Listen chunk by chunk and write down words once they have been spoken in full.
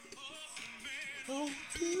Oh,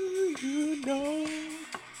 do you know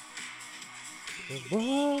the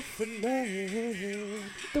Muffin Man?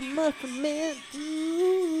 The Muffin Man, do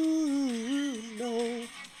you know?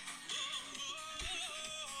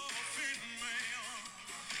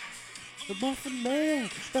 The Muffin Man,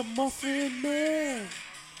 the Muffin Man,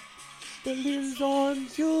 that lives on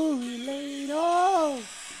Drury Lane. Oh!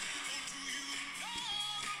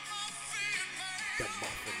 The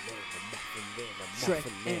Muffin Man, the Muffin Man, the Shrek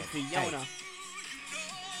Muffin Man. and Fiona.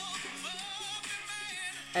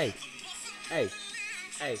 Hey, hey,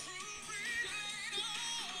 hey,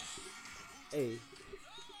 hey,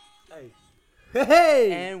 hey,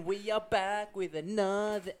 hey! And we are back with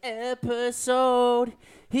another episode.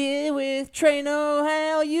 Here with Traino,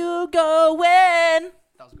 how you going?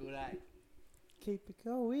 That was good, eh? Keep it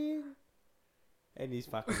going. And he's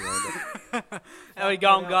fucking ruined it. How we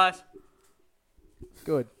going, guys?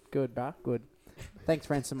 Good, bro. Good. Thanks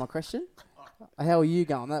for answering my question. How are you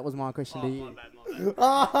going? That was my question to you.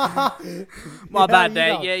 My bad, How you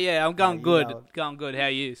Dad. going? Yeah, I'm How going you good. going? Going good. How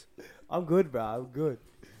you? I'm good, bro. I'm good.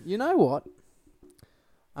 You know what?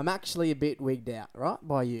 I'm actually a bit wigged out, right,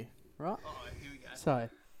 by you, right? Oh, here we go. So,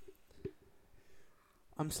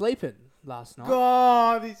 I'm sleeping last night.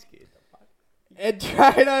 God, he's scared. And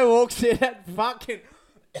Trano walks in at fucking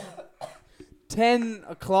 10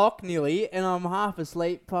 o'clock nearly, and I'm half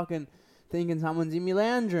asleep fucking thinking someone's in my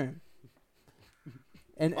lounge room.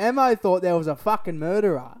 And Emmo thought there was a fucking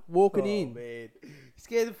murderer walking in. Man. He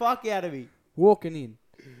scared the fuck out of me. Walking in.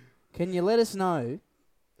 Can you let us know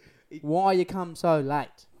why you come so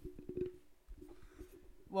late?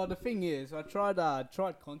 Well, the thing is, I tried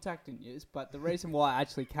contacting you, but the reason why I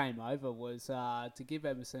actually came over was to give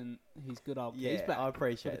Emerson his good old keys Yeah, back I for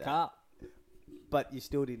appreciate the that. car. But you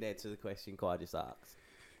still didn't answer the question I just asked.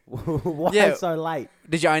 Why Yeah. so late?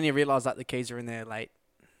 Did you only realise that the keys are in there late?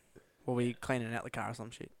 Or were you cleaning out the car or some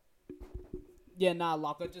shit? Yeah, nah,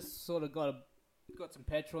 like I just sort of got some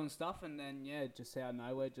petrol and stuff, and then just out of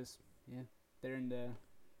nowhere, they're in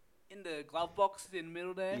the glove box in the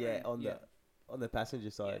middle there. Yeah, and on the passenger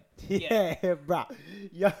side. Yeah. Yeah, bruh.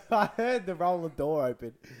 Yeah, I heard the rolling door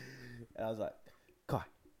open. And I was like, Kai.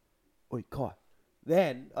 Oi, Kai.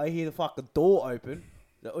 Then I hear the fucking door open.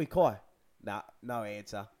 Oi, Kai. Nah, no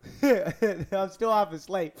answer. I'm still half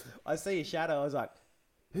asleep. I see a shadow. I was like,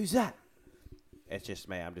 who's that? It's just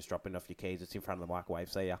me. I'm just dropping off your keys. It's in front of the microwave.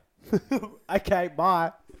 See ya. Okay,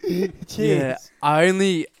 bye. Cheers. Yeah, I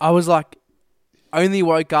only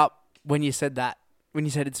woke up when you said that. When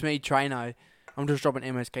you said it's me, Traino. I'm just dropping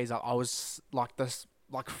Emmo's keys up. I was like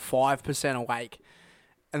 5% awake.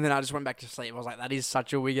 And then I just went back to sleep. I was like, that is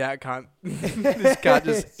such a wig out cunt. This cunt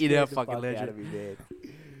just eat Scared our the fucking fuck out legend. of me, man.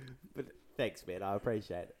 But thanks, man. I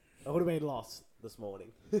appreciate it. I would have been lost this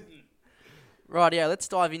morning. Right, yeah, let's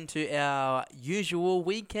dive into our usual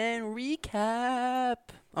weekend recap.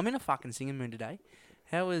 I'm in a fucking singing mood today.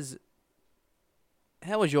 How was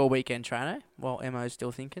your weekend, Traino? While Emmo's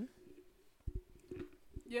still thinking.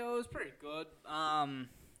 Yeah, it was pretty good.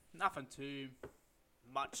 Nothing too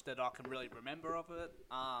much that I can really remember of it.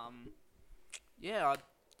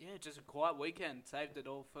 Just a quiet weekend. Saved it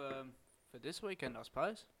all for this weekend, I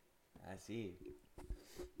suppose. I see.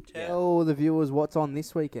 Tell the viewers what's on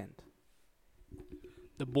this weekend.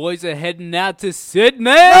 The boys are heading out to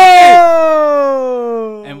Sydney,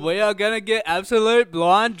 Oh! and we are gonna get absolute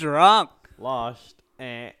blind drunk. Sloshed.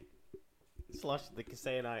 Sloshed at the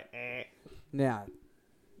casino. Now,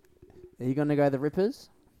 are you going to go the Rippers?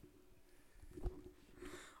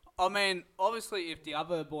 I mean, obviously, if the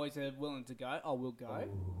other boys are willing to go, I will go.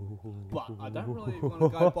 But I don't really want to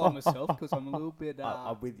go by myself because I'm a little bit.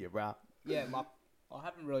 I'm with you, bro. Yeah, like I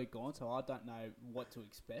haven't really gone, so I don't know what to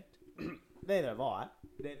expect. Neither have I.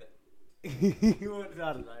 Neither.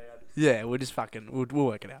 I don't know. Yeah, we'll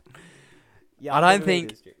work it out. Yeah, I I've don't never been think-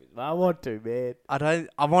 to strippers, but I want to, man.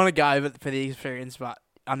 I want to go for the experience, but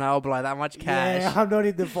I know I'll blow that much cash. Yeah, I'm not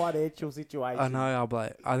in the financial situation. I know I'll blow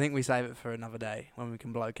it. I think we save it for another day when we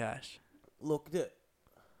can blow cash. Look, to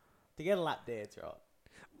get a lap dance, right?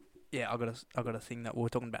 Yeah, I got a thing that we were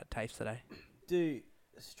talking about tapes today. Do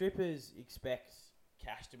strippers expect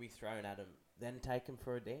cash to be thrown at them, then take them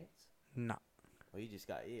for a dance? No. Or you just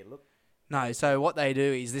go, yeah, look. No, so what they do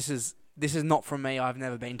is this is not from me. I've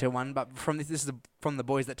never been to one, but from this is from the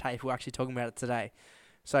boys that tape. We're actually talking about it today.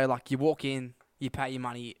 So like you walk in, you pay your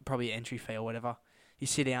money, probably entry fee or whatever. You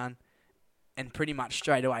sit down, and pretty much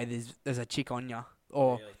straight away there's a chick on you,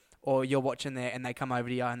 or you're watching there and they come over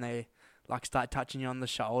to you and they like start touching you on the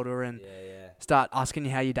shoulder and start asking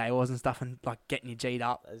you how your day was and stuff and like getting you G'd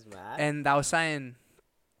up. That's mad. And they were saying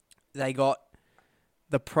they got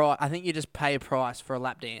the price. I think you just pay a price for a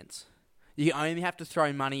lap dance. You only have to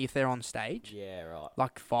throw money if they're on stage, Yeah, right.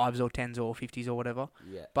 like 5s or 10s or 50s or whatever.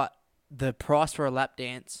 Yeah. But the price for a lap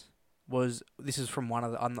dance was, this is from one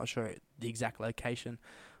of the, I'm not sure the exact location,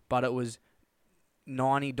 but it was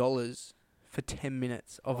 $90 for 10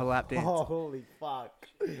 minutes of a lap dance. Oh, holy fuck.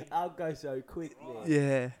 I'll go so quick, man.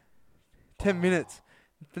 Yeah. 10 minutes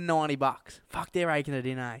for $90. Fuck, they're raking it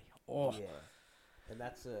in, eh? Oh. Yeah. And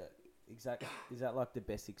that's is that like the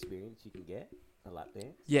best experience you can get? A lap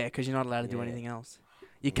dance? Yeah, because you're not allowed to do Yeah. anything else.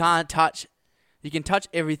 You can't touch, you can touch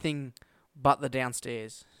everything but the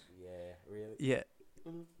downstairs. Yeah, really? Yeah.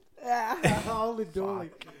 Holy dooly.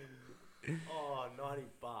 Oh, $90.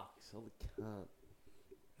 Holy cunt.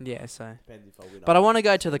 Yeah, so. Depends if I win. But I want to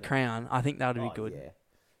go to the Crown. I think that would be good. Yeah.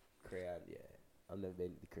 Crown, yeah. I've never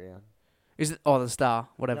been to the Crown. Is it? Oh, the Star,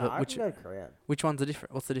 whatever. No, I which can go Crown. which one's the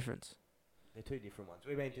different? What's the difference? They're two different ones.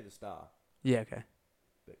 We've been to the Star, Yeah, okay.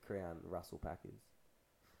 but Crown, Russell Packers.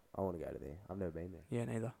 I want to go to there. I've never been there. Yeah,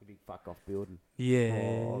 neither. A big fuck off building. Yeah.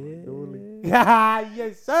 Oh, dooly.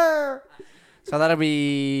 Yes, sir. So that'll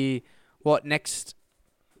be what next?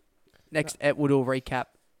 Next, we'll recap.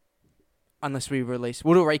 Unless we release,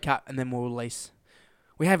 we'll recap and then we'll release.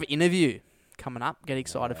 We have an interview coming up. Get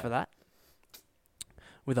excited for that.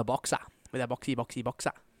 With a boxer, with a boxy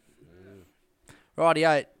boxer.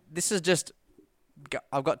 Rightio. This is just.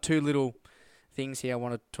 I've got two little things here I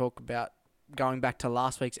want to talk about. Going back to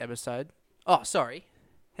last week's episode. Oh, sorry.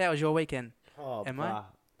 How was your weekend? Oh, Am I?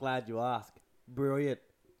 glad you asked. Brilliant.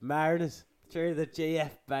 Mariners through the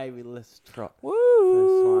GF, baby. Let's trot. Woo!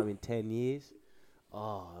 First time in 10 years.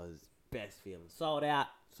 Oh, it was best feeling. Sold out.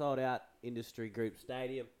 Industry Group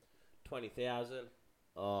Stadium. 20,000.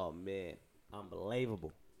 Oh, man.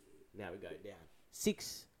 Unbelievable. Now we go down.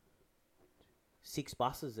 Six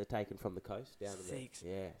buses are taken from the coast down to Six.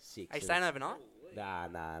 Yeah, 6. Are you staying overnight?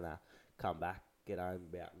 Nah. Come back. Get home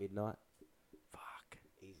about midnight. Fuck.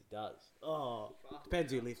 Easy does. Oh,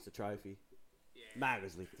 depends who lifts the trophy. Yeah.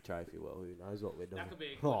 Mariners lift the trophy. Well, who knows what we're doing. That could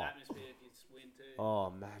be a good atmosphere if you win too.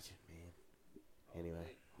 Oh, imagine, man.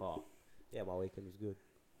 Anyway. Oh, yeah, my weekend was good.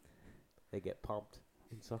 They get pumped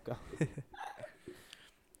in soccer.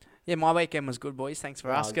 Yeah, my weekend was good, boys. Thanks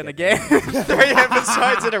for Oh, asking okay. again. 3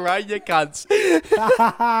 episodes in a row, you cunts.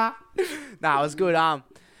 Nah, it was good.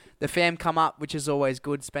 The fam come up, which is always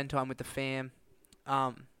good. Spend time with the fam.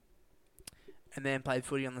 And then played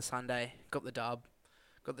footy on the Sunday. Got the dub.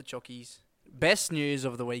 Got the chockies. Best news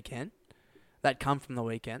of the weekend that come from the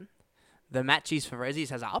weekend. The matchies for Rezzies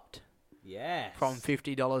has upped Yes. from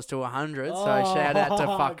 $50 to $100. Oh, So shout out to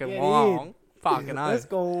fucking get Wong. in. Fucking Let's oath.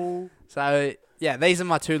 go. So, yeah, these are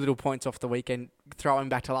my two little points off the weekend, throwing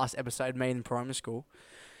back to last episode, me in primary school.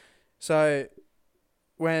 So,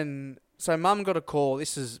 Mum got a call.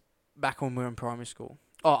 This is back when we were in primary school.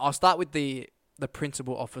 Oh, I'll start with the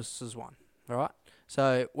principal officer's one, all right?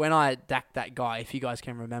 So, when I dacked that guy, if you guys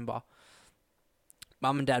can remember,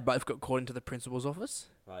 Mum and Dad both got called into the principal's office,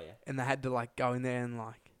 Oh, yeah. and they had to, go in there and,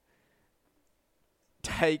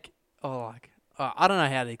 I don't know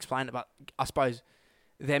how to explain it, but I suppose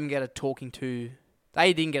them get a talking to.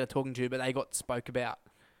 They didn't get a talking to, but they got spoke about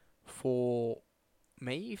for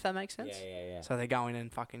me, if that makes sense. Yeah. So they go in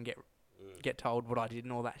and fucking get told what I did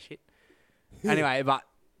and all that shit. Anyway, but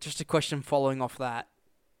just a question following off that: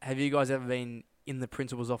 have you guys ever been in the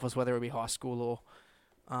principal's office, whether it be high school or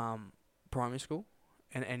primary school,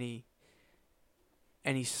 and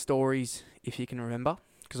any stories if you can remember?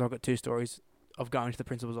 Because I've got 2 stories of going to the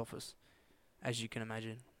principal's office, as you can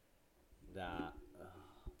imagine. Nah.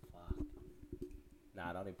 Fuck.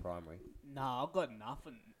 Nah, not in primary. Nah, I've got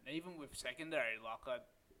nothing. Even with secondary, I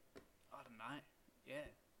don't know. Yeah,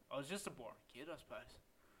 I was just a boring kid, I suppose.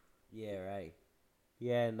 Yeah, right.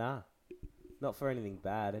 Yeah, nah. Not for anything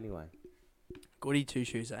bad, anyway. Goody 2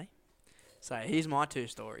 shoes, eh? So here's my 2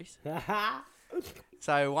 stories.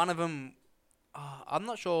 So one of them, I'm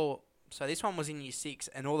not sure. So this one was in year 6,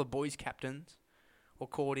 and all the boys' captains were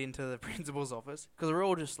called into the principal's office because we're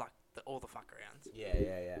all just all the fuck arounds.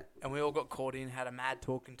 Yeah. And we all got called in, had a mad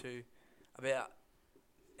talking to about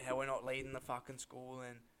how we're not leading the fucking school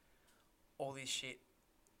and all this shit.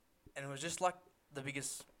 And it was just the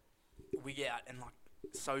biggest wig out and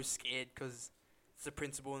so scared because it's the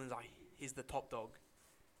principal and he's the top dog.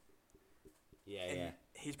 And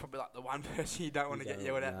he's probably the one person you don't want to get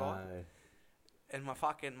yelled at by. And my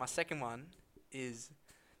second one is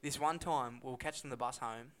this one time we'll catch them the bus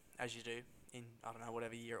home, as you do, in, I don't know,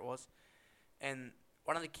 whatever year it was. And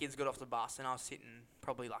one of the kids got off the bus and I was sitting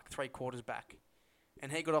probably 3/4 back.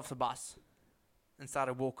 And he got off the bus and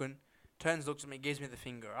started walking, turns, looks at me, gives me the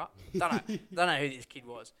finger up. Don't know who this kid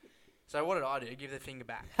was. So what did I do? Give the finger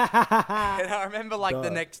back. And I remember the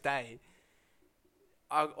next day,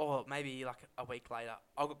 or maybe like a week later,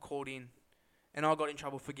 I got called in, and I got in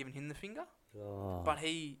trouble for giving him the finger. Oh, But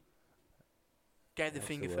he gave the that's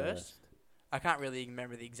finger the first. worst. I can't really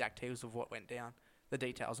remember the exact details of what went down, but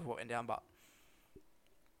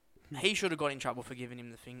he should have got in trouble for giving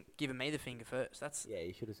me the finger first. That's Yeah,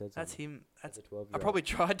 you should have said something. that's him. As That's a 12-year-old. I probably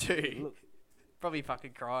tried to. Look. Probably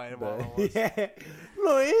fucking crying No. while I was. Yeah.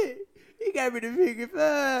 Look, he gave me the finger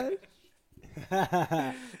first.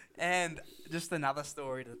 And just another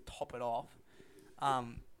story to top it off.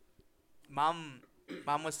 Mum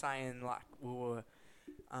was saying, like, we were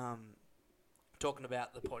talking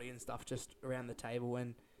about the potty and stuff just around the table,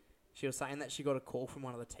 and she was saying that she got a call from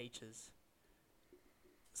one of the teachers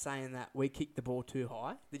saying that we kicked the ball too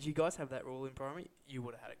high. Did you guys have that rule in primary? You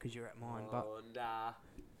would have had it because you were at mine, but Oh, nah.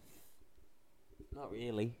 Not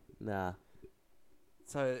really. Nah.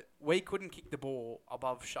 so we couldn't kick the ball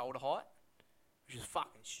above shoulder height, which is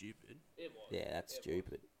fucking stupid. It was. Yeah, that's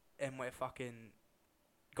stupid. And we're fucking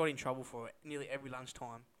got in trouble for it nearly every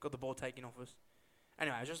lunchtime. Got the ball taken off us.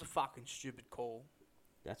 Anyway, it was just a fucking stupid call.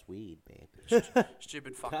 That's weird, man.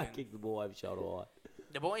 Stupid Can't fucking. kick the ball over shoulder height.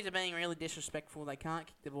 The boys are being really disrespectful. They can't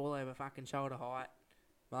kick the ball over fucking shoulder height.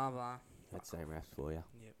 Blah blah. That's same raps for you.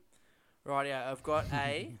 Yep. Right, yeah, I've got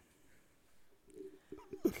a.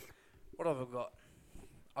 What have I got?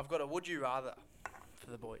 I've got a would you rather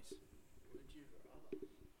for the boys.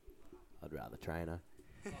 I'd rather trainer.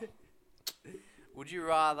 Would you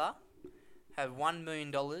rather have $1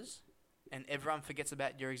 million and everyone forgets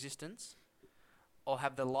about your existence, or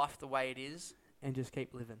have the life the way it is and just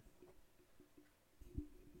keep living?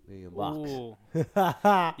 $1 million. Ooh.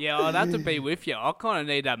 Yeah, I'd have to be with you. I kind of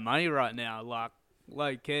need that money right now, like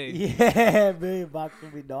low key. Yeah, $1 million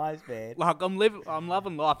would be nice, man. Like I'm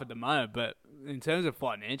loving life at the moment, but in terms of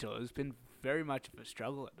financial, it's been very much of a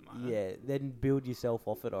struggle at the moment. Yeah, then build yourself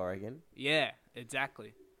off it, I reckon. Yeah,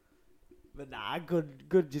 exactly. But nah,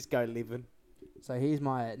 good just go living. So here's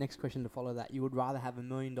my next question to follow that. You would rather have $1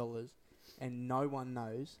 million and no one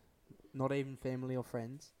knows, not even family or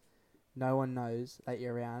friends, no one knows that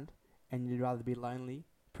you're around, and you'd rather be lonely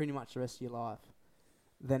pretty much the rest of your life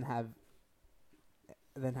than have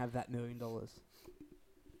that $1 million. No,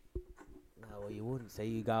 well, you wouldn't. So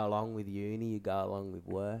you go along with uni, you go along with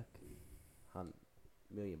work. $100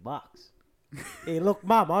 million. Hey, look,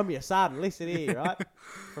 Mum, I'm your son. Listen here, right?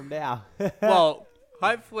 From now. Well,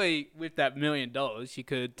 hopefully with that $1 million, you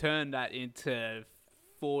could turn that into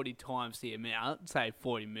 40 times the amount, say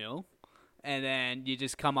 40 mil, and then you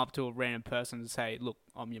just come up to a random person and say, "Look,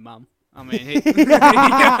 I'm your mum." I mean,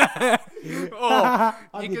 or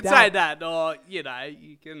I'm you your could dad. say that, or you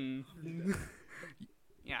can,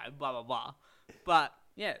 blah blah blah. But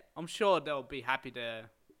yeah, I'm sure they'll be happy to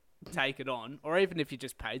take it on, or even if you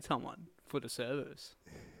just paid someone for the service.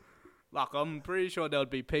 Like, I'm pretty sure there would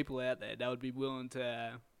be people out there that would be willing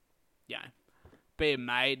to, be a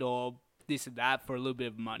mate or this and that for a little bit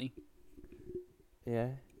of money. Yeah,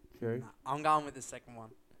 true. Nah, I'm going with the second one.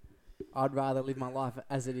 I'd rather live my life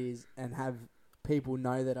as it is and have people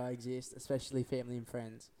know that I exist, especially family and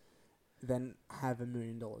friends, than have $1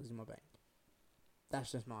 million in my bank.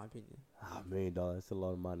 That's just my opinion. $1 million, that's a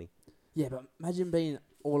lot of money. Yeah, but imagine being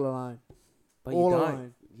all alone. But all you don't.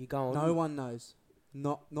 alone. You go on. No one knows.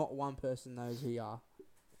 Not one person knows who you are.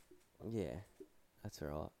 Yeah, that's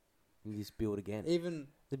alright. You just build again. Even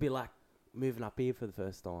It'd be like moving up here for the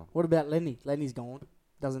first time. what about Lenny? Lenny's gone.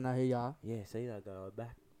 Doesn't know who you are. Yeah, see, they go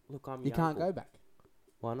back. Look, I'm You your can't uncle. go back.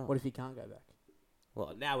 Why not? What if you can't go back?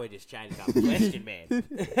 Well, now we're just changing up the question, man.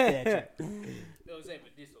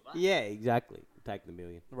 Yeah, exactly. Take the $1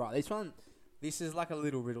 million. Right, this is like a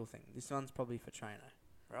little riddle thing. This one's probably for Trainer,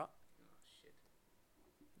 right?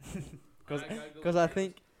 Because I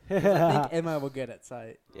think Emma will get it.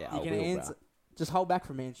 So Yeah, you I can will, answer. Just hold back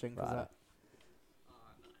from answering. Cause Right.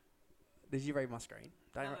 Did you read my screen?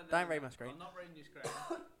 Don't read my screen. I'm not reading your screen.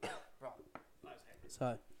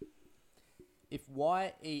 So, if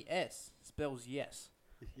YES spells yes,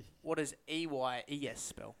 what does EYES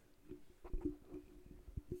spell?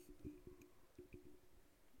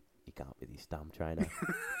 You can't be this dumb trainer.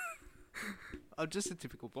 I'm just a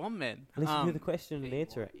typical blonde man. Listen to the question and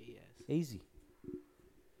answer it. EYES. Easy.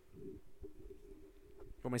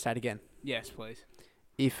 Want me to say it again? Yes, please.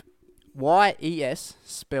 If YES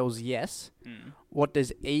spells yes, Mm. what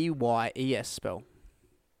does EYES spell?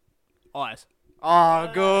 Eyes.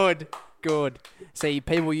 Oh, good. See,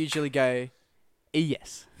 people usually go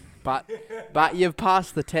ES, but you've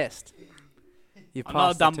passed the test. You've I'm not a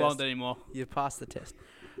passed dumb the test. blonde anymore. You've passed the test.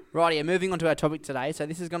 Right, yeah, moving on to our topic today. So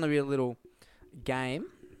this is going to be a little game.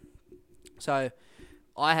 So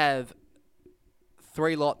I have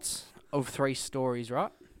 3 lots of 3 stories,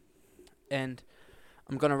 right? And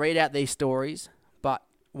I'm going to read out these stories, but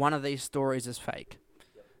one of these stories is fake.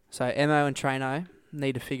 So Emmo and Traino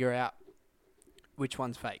need to figure out which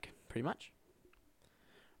one's fake, pretty much.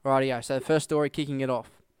 Rightio, so the first story, kicking it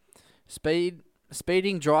off.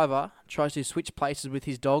 Speeding driver tries to switch places with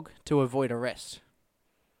his dog to avoid arrest.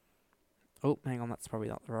 Oh, hang on, that's probably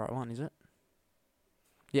not the right one, is it?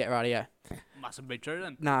 Yeah, rightio. Mustn't be true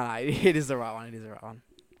then. No, it is the right one. It is the right one.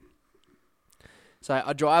 So,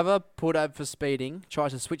 a driver pulled over for speeding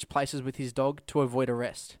tries to switch places with his dog to avoid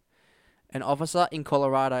arrest. An officer in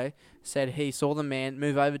Colorado said he saw the man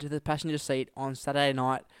move over to the passenger seat on Saturday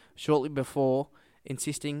night shortly before,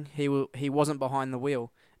 insisting he wasn't behind the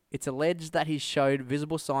wheel. It's alleged that he showed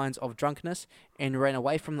visible signs of drunkenness and ran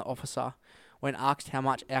away from the officer when asked how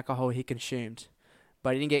much alcohol he consumed.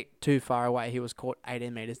 But he didn't get too far away. He was caught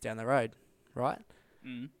 18 metres down the road, right?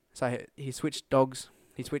 Mm. So he switched dogs.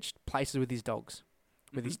 He switched places with his dogs.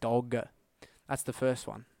 With his dog. That's the first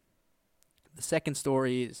one. The second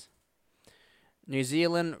story is New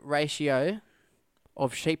Zealand ratio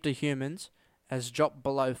of sheep to humans has dropped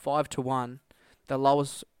below 5-1, the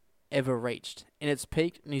lowest ever reached. In its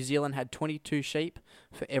peak, New Zealand had 22 sheep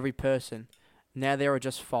for every person. Now there are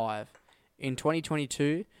just 5. In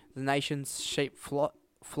 2022, the nation's sheep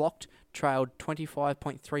flocked trailed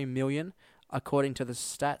 25.3 million, according to the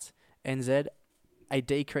Stats NZ, a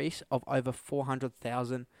decrease of over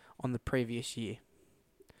 400,000 on the previous year.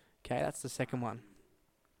 Okay, that's the second one.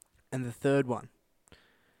 And the third one.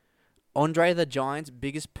 Andre the Giant's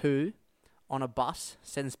biggest poo on a bus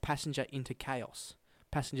sends passengers into chaos.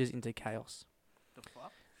 The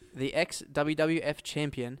fuck? The ex-WWF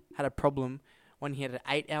champion had a problem when he had an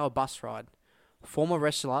 8-hour bus ride. Former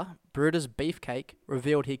wrestler Brutus Beefcake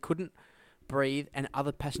revealed he couldn't breathe and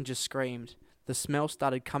other passengers screamed. The smell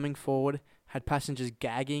started coming forward, had passengers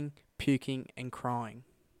gagging, puking and crying.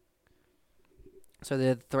 So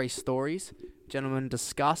there are the 3 stories. Gentlemen,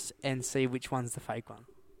 discuss and see which one's the fake one.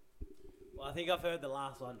 Well, I think I've heard the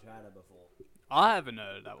last one, Trainer, before. I haven't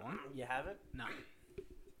heard of that one. You haven't? No.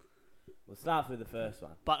 We'll start with the first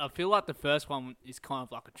one. But I feel like the first one is kind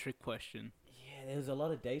of like a trick question. Yeah, there's a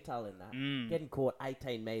lot of detail in that. Mm. Getting caught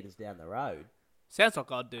 18 metres down the road. Sounds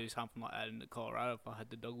like I'd do something like that in Colorado if I had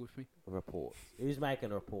the dog with me. Reports. Who's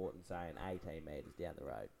making a report and saying 18 metres down the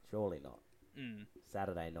road? Surely not. Mm.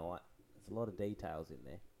 Saturday night. There's a lot of details in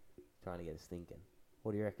there. Trying to get us thinking.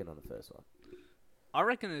 What do you reckon on the first one? I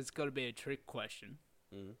reckon it's got to be a trick question.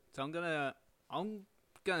 Mm. So I'm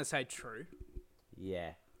gonna say true.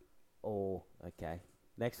 Yeah. Oh, okay.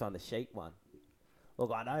 Next one, the sheep one.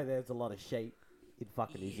 Look, I know there's a lot of sheep in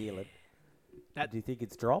fucking New Zealand. Do you think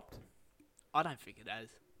it's dropped? I don't think it has.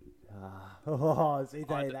 Oh, see,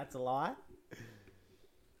 that's a lie?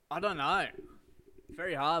 I don't know.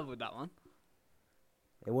 Very hard with that one.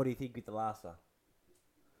 And what do you think with the last one?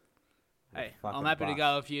 Hey, Fucking I'm happy to bus.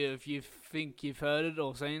 go if you think you've heard it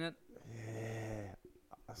or seen it. Yeah.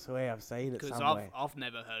 I swear I've seen it Because somewhere. I've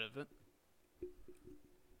never heard of it.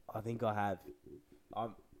 I think I have.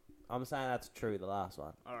 I'm saying that's true, the last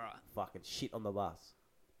one. Alright. Fucking shit on the bus.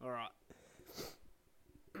 Alright.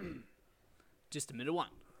 Just the middle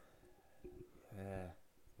one. Yeah.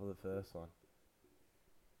 Well, the first one.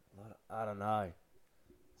 I don't know.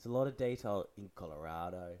 There's a lot of detail in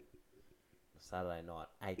Colorado. Saturday night,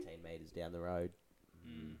 18 metres down the road.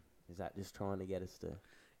 Mm. Is that just trying to get us to...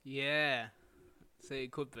 Yeah. See,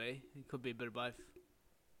 it could be. It could be a bit of both.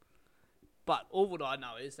 But all what I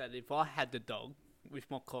know is that if I had the dog with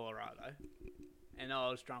my Colorado and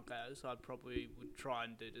I was drunk as, I probably would try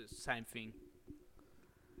and do the same thing.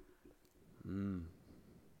 Mm.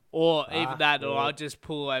 Or either that, or yeah. I'll just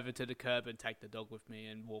pull over to the curb and take the dog with me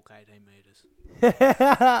and walk 18 metres.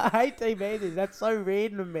 18 metres, that's so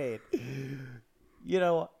random, man. You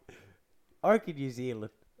know what? I reckon New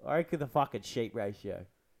Zealand. I reckon the fucking sheep ratio.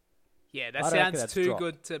 Yeah, I that don't reckon sounds that's too dropped.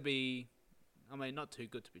 good to be... I mean, not too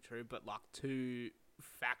good to be true, but like too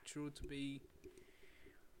factual to be...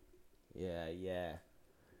 Yeah.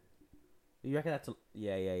 You reckon that's...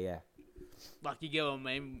 Yeah. Like, you get what I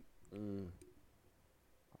mean? Mm.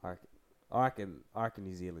 I reckon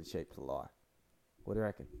New Zealand sheep's a lie. What do you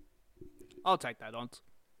reckon? I'll take that on.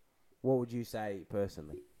 What would you say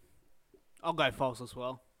personally? I'll go false as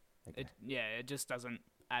well. Okay. It just doesn't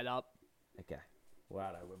add up. Okay.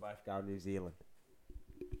 Righto, we're both going New Zealand.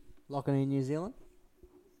 Locking in New Zealand?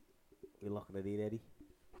 We're locking it in, Eddie.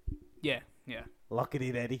 Yeah. Lock it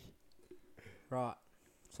in, Eddie. Right.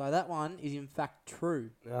 So that one is in fact true.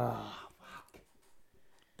 Ah,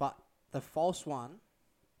 But the false one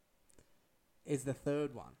is the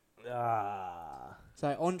third one.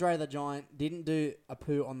 So Andre the Giant didn't do a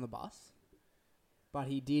poo on the bus, but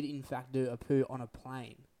he did in fact do a poo on a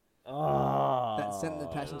plane. That sent the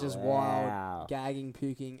passengers wild, gagging,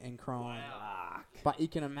 puking, and crying. Fuck. But you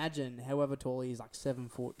can imagine, however tall he is, like 7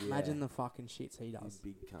 foot. Yeah. Imagine the fucking shits he does.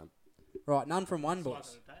 Big cunt. Right, none from one,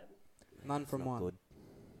 boys. None from Not one. good.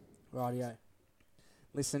 Rightio.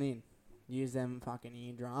 Listen in. Use them fucking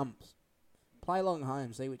eardrums. Play along at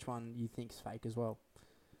home. See which one you think's fake as well.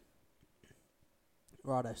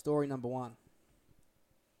 Righto. Story number 1.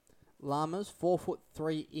 Llama's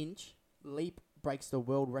 4'3" leap breaks the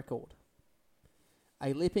world record.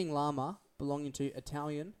 A leaping llama belonging to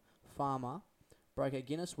Italian farmer broke a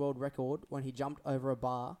Guinness World Record when he jumped over a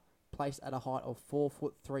bar placed at a height of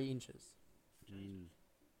 4'3".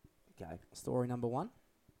 Okay. Story number 1.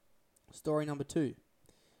 Story number 2.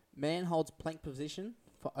 Man holds plank position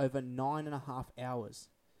for over 9.5 hours.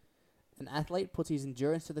 An athlete puts his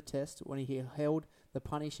endurance to the test when he held the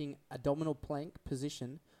punishing abdominal plank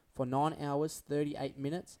position for 9 hours, 38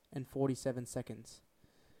 minutes, and 47 seconds.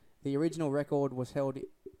 The original record was held...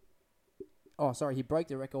 he broke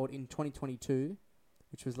the record in 2022,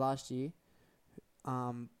 which was last year,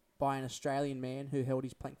 by an Australian man who held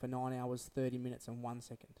his plank for 9 hours, 30 minutes, and 1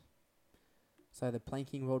 second. So the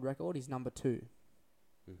planking world record is number 2.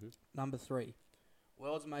 Mm-hmm. Number 3.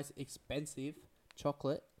 World's most expensive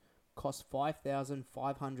chocolate costs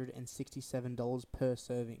 $5,567 per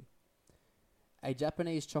serving. A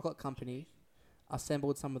Japanese chocolate company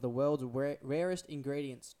assembled some of the world's rarest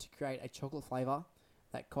ingredients to create a chocolate flavour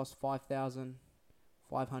that costs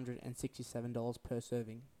 $5,567 per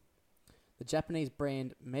serving. The Japanese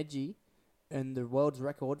brand Meiji earned the world's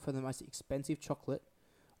record for the most expensive chocolate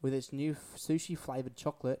with its new sushi flavoured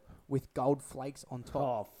chocolate with gold flakes on top.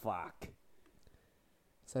 Oh, fuck.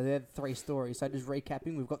 So they're the 3 stories. So just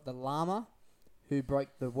recapping, we've got the llama who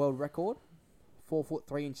broke the world record,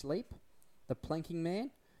 4'3" leap, the planking man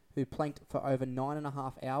who planked for over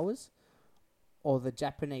 9.5 hours, or the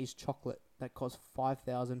Japanese chocolate that cost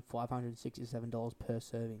 $5,567 per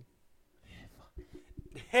serving.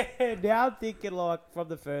 Now I'm thinking like from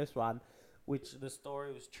the first one, which the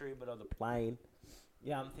story was true but on the plane.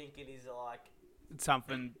 Yeah, I'm thinking is like...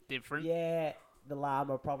 Something different. Yeah, the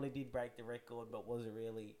llama probably did break the record, but was it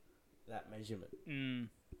really that measurement?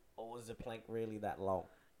 Or was the plank really that long?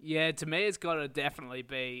 Yeah, to me it's got to definitely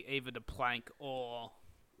be either the plank or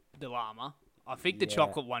the llama. I think the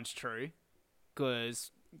chocolate one's true,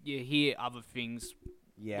 because you hear other things,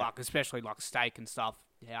 like especially like steak and stuff,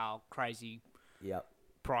 how crazy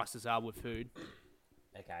prices are with food.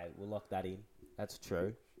 Okay, we'll lock that in. That's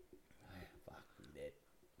true. Fuck, I'm dead.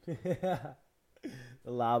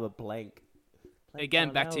 The llama plank.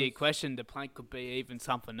 Again, back to your question, the plank could be even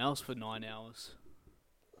something else for 9 hours.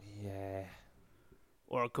 Yeah.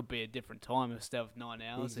 Or it could be a different time instead of 9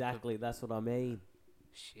 hours. Exactly, that's what I mean.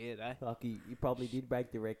 Shit, eh? Fuck, you probably did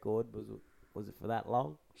break the record. Was it for that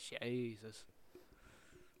long? Jesus.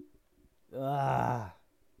 Ah.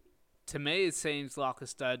 To me, it seems like I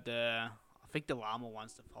think the llama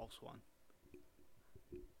one's the false one.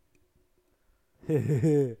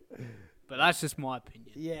 But that's just my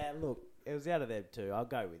opinion. Yeah, look, it was out of them too. I'll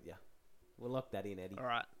go with you. We'll lock that in, Eddie. All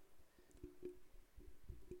right.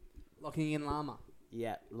 Locking in llama.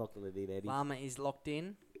 Yeah, locking it in, Eddie. Llama is locked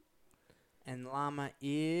in. And llama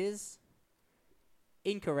is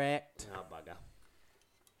incorrect. Oh, bugger.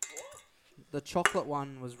 The chocolate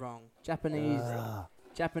one was wrong.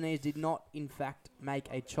 Japanese did not, in fact, make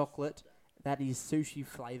a chocolate that is sushi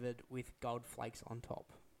flavoured with gold flakes on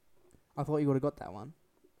top. I thought you would have got that one.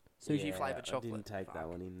 Sushi flavoured chocolate. I didn't take that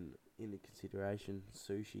one into consideration.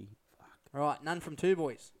 Sushi. Fuck. Right, none from 2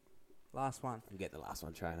 boys. Last one. You get the last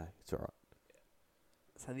one, Traino. It's alright.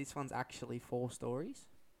 So this one's actually 4 stories.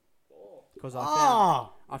 Because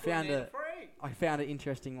Oh! I found an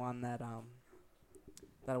interesting one that I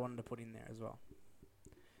wanted to put in there as well.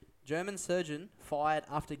 German surgeon fired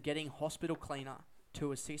after getting hospital cleaner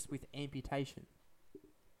to assist with amputation.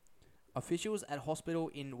 Officials at hospital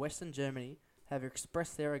in Western Germany have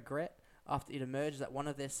expressed their regret after it emerged that one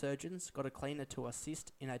of their surgeons got a cleaner to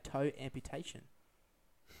assist in a toe amputation.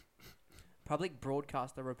 Public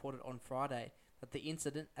broadcaster reported on Friday that the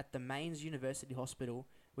incident at the Mainz University Hospital,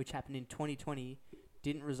 which happened in 2020,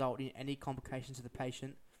 didn't result in any complications to the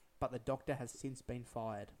patient, but the doctor has since been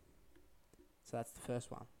fired. So that's the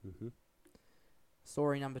first one. Mm-hmm.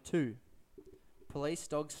 Story number 2. Police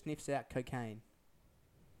dog sniffs out cocaine.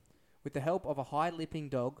 With the help of a high-lipping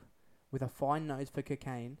dog with a fine nose for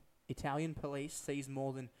cocaine, Italian police seized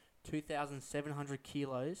more than 2,700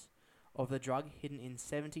 kilos of the drug hidden in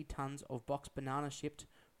 70 tons of boxed banana shipped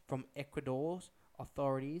from Ecuador's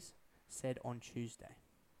authorities said on Tuesday.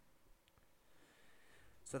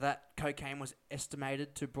 So that cocaine was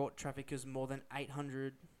estimated to brought traffickers more than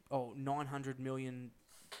 900 million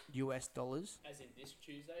US dollars. As in this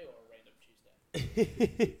Tuesday or a random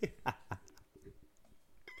Tuesday?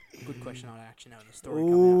 Good question. I actually know the story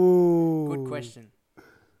coming up. Good question.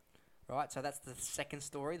 Right, so that's the second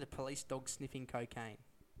story, the police dog sniffing cocaine.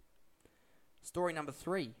 Story number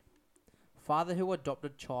 3. Father who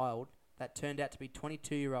adopted child that turned out to be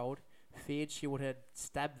 22-year-old feared she would have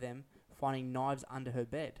stabbed them, finding knives under her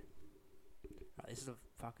bed. Right, this is a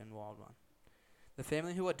fucking wild one. The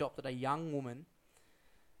family who adopted a young woman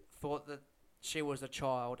thought that she was a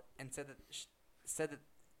child and said that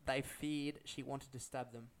they feared she wanted to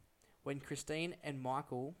stab them. When Christine and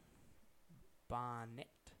Michael Barnett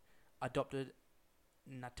adopted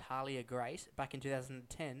Natalia Grace back in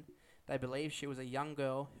 2010, they believed she was a young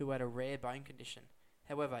girl who had a rare bone condition.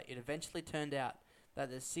 However, it eventually turned out that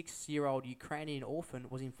the 6-year-old Ukrainian orphan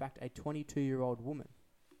was in fact a 22-year-old woman.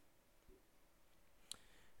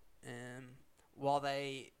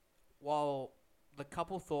 While the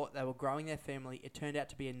couple thought they were growing their family, it turned out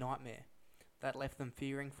to be a nightmare that left them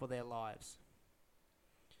fearing for their lives.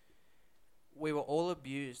 We were all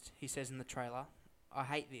abused, he says in the trailer. I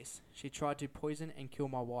hate this. She tried to poison and kill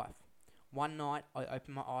my wife. One night, I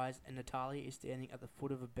open my eyes and Natalia is standing at the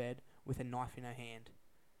foot of a bed with a knife in her hand.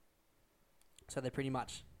 So they pretty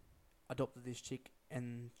much adopted this chick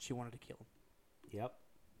and she wanted to kill him. Yep.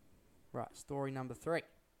 Right, story number 3.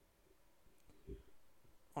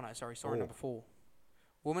 Oh no, sorry, story number 4.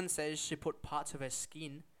 Woman says she put parts of her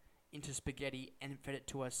skin into spaghetti and fed it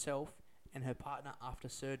to herself and her partner after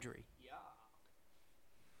surgery.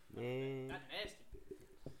 Yeah. That's nasty.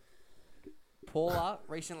 Paula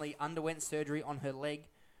recently underwent surgery on her leg,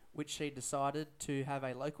 which she decided to have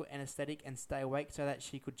a local anaesthetic and stay awake so that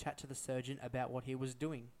she could chat to the surgeon about what he was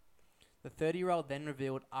doing. The 30-year-old then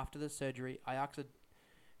revealed after the surgery,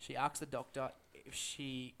 she asked the doctor if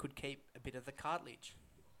she could keep a bit of the cartilage.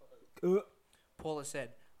 Paula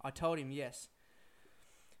said, I told him yes.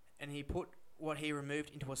 And he put what he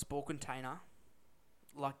removed into a small container,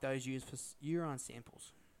 like those used for urine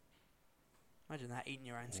samples. Imagine that, eating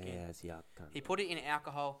your own skin. Yeah, it's yuck. He put it in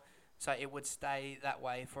alcohol so it would stay that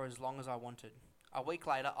way for as long as I wanted. A week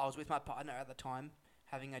later, I was with my partner at the time,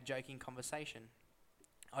 having a joking conversation.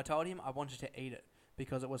 I told him I wanted to eat it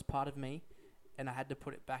because it was part of me and I had to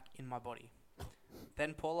put it back in my body.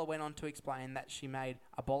 Then Paula went on to explain that she made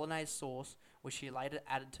a bolognese sauce, which she later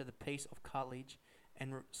added to the piece of cartilage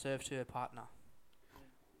and served to her partner.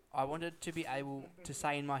 I wanted to be able to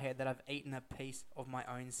say in my head that I've eaten a piece of my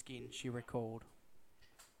own skin, she recalled.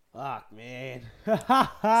 Fuck, man.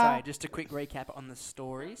 So, just a quick recap on the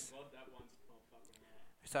stories.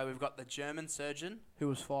 So, we've got the German surgeon who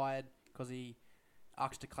was fired because he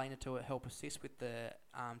asked a cleaner to help assist with the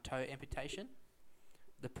toe amputation.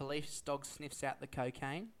 The police dog sniffs out the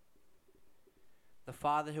cocaine. The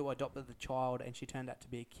father who adopted the child and she turned out to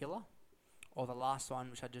be a killer. Or the last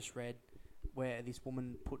one, which I just read, where this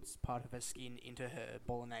woman puts part of her skin into her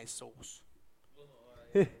bolognese sauce.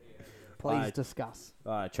 Please discuss.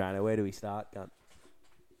 Alright, trainer, where do we start, cunt?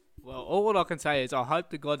 Well, all I can say is I hope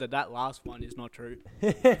to God that last one is not true.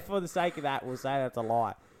 For the sake of that, we'll say that's a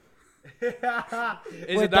lie. Is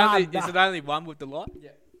We're it done. only one with the lot?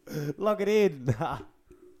 Yeah. Lock it in.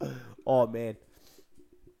 Oh, man.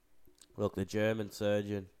 Look, the German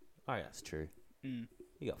surgeon. Oh, yeah, that's true. Mm.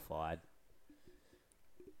 He got fired.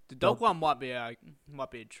 The dog one might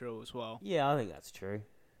be true as well. Yeah, I think that's true.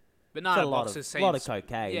 Banana It's a lot boxes of, seems lot of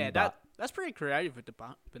cocaine. yeah, but that's pretty creative with the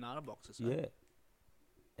banana boxes. Though.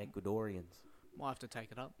 yeah. Ecuadorians. Might have to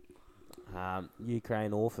take it up.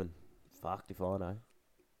 Ukraine orphan. Fucked if I know.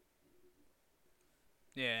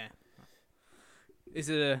 Yeah. Is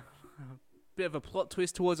it a bit of a plot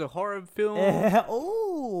twist towards a horror film?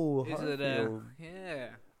 Ooh. Is horror it film. yeah.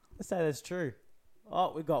 Let's say that's true.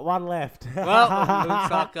 Oh, we've got one left. Well,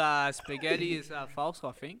 looks like spaghetti is false,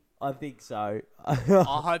 I think. I think so. I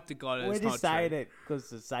hope to God We're it's just not saying true. it because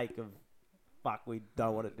the sake of fuck, we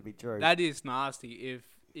don't want it to be true. That is nasty if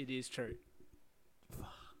it is true.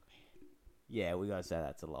 Yeah, we gotta say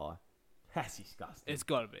that's a lie. That's disgusting. It's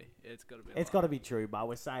got to be. It's got to be. It's got to be true, but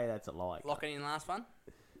we're saying that's a lie. Lock it in, last one.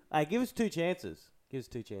 Hey, give us 2 chances. Give us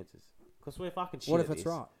 2 chances. Because we're fucking shit What at if it's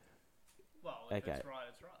this. right? Well, if Okay. it's right,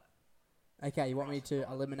 it's right. Okay, you want me to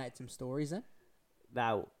eliminate some stories then?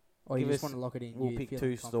 No, Or you Give just us- want to lock it in? we'll You pick feel 2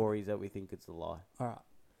 confident? stories that we think it's a lie. Alright.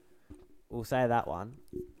 We'll say that one.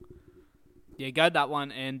 Yeah, go that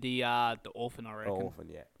one and the orphan, I reckon. Orphan,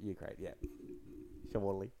 yeah. Ukraine, yeah.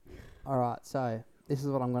 Surely. Alright, so this is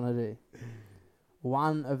what I'm going to do.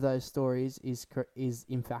 one of those stories is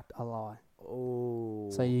in fact a lie. Oh.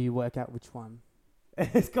 So you work out which one.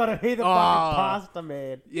 It's got to be the Oh. fucking pasta,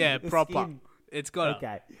 man. Yeah, The proper. skin. It's got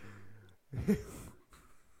Okay.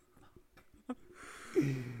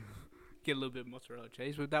 get a little bit of mozzarella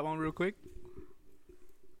cheese with that one real quick.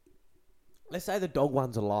 Let's say the dog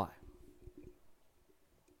one's a lie.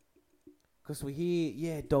 Because we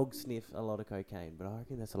hear, dogs sniff a lot of cocaine, but I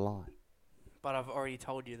reckon that's a lie. But I've already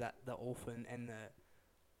told you that the orphan and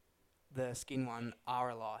the skin one are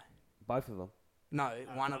a lie. Both of them. No,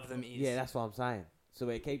 one of them is. Yeah, that's what I'm saying. So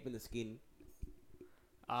we're keeping the skin.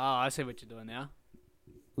 Oh, I see what you're doing now.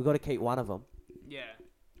 We've got to keep one of them. Yeah.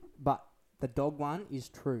 But the dog one is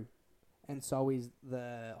true, and so is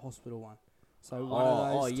the hospital one. So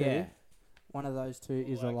one of those two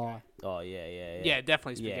is a lie. Oh, yeah. Yeah,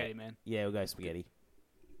 definitely spaghetti, man. Yeah, we'll go spaghetti.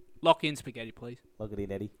 Lock in spaghetti, please. Lock it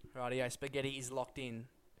in, Eddie. Rightio, spaghetti is locked in.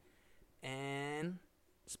 And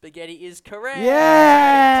spaghetti is correct.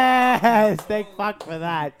 Yes! Thank fuck for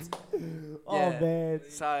that. Oh, Yeah. man.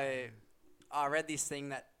 So, I read this thing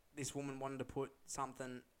that this woman wanted to put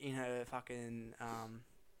something in her fucking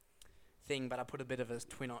thing, but I put a bit of a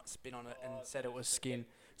spin on it and said it was skin.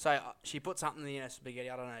 So, she put something in her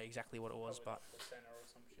spaghetti. I don't know exactly what it was, but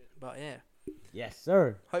yeah. Yes,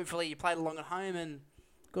 sir. Hopefully you played along at home and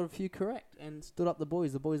got a few correct and stood up the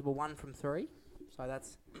boys. The boys were 1 from 3. So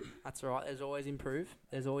that's all right. There's always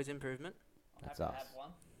improvement. That's us.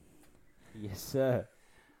 Yes, sir.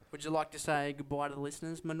 Would you like to say goodbye to the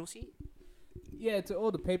listeners, Manussi? Yeah, to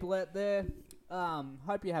all the people out there,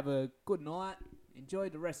 hope you have a good night. Enjoy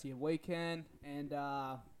the rest of your weekend. And,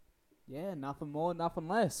 nothing more, nothing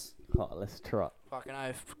less. Oh, let's try. Fucking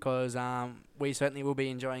oath, because we certainly will be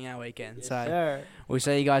enjoying our weekend. Yes, so sir. we'll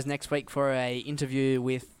see you guys next week for a interview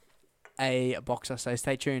with a boxer. So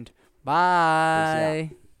stay tuned.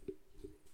 Bye.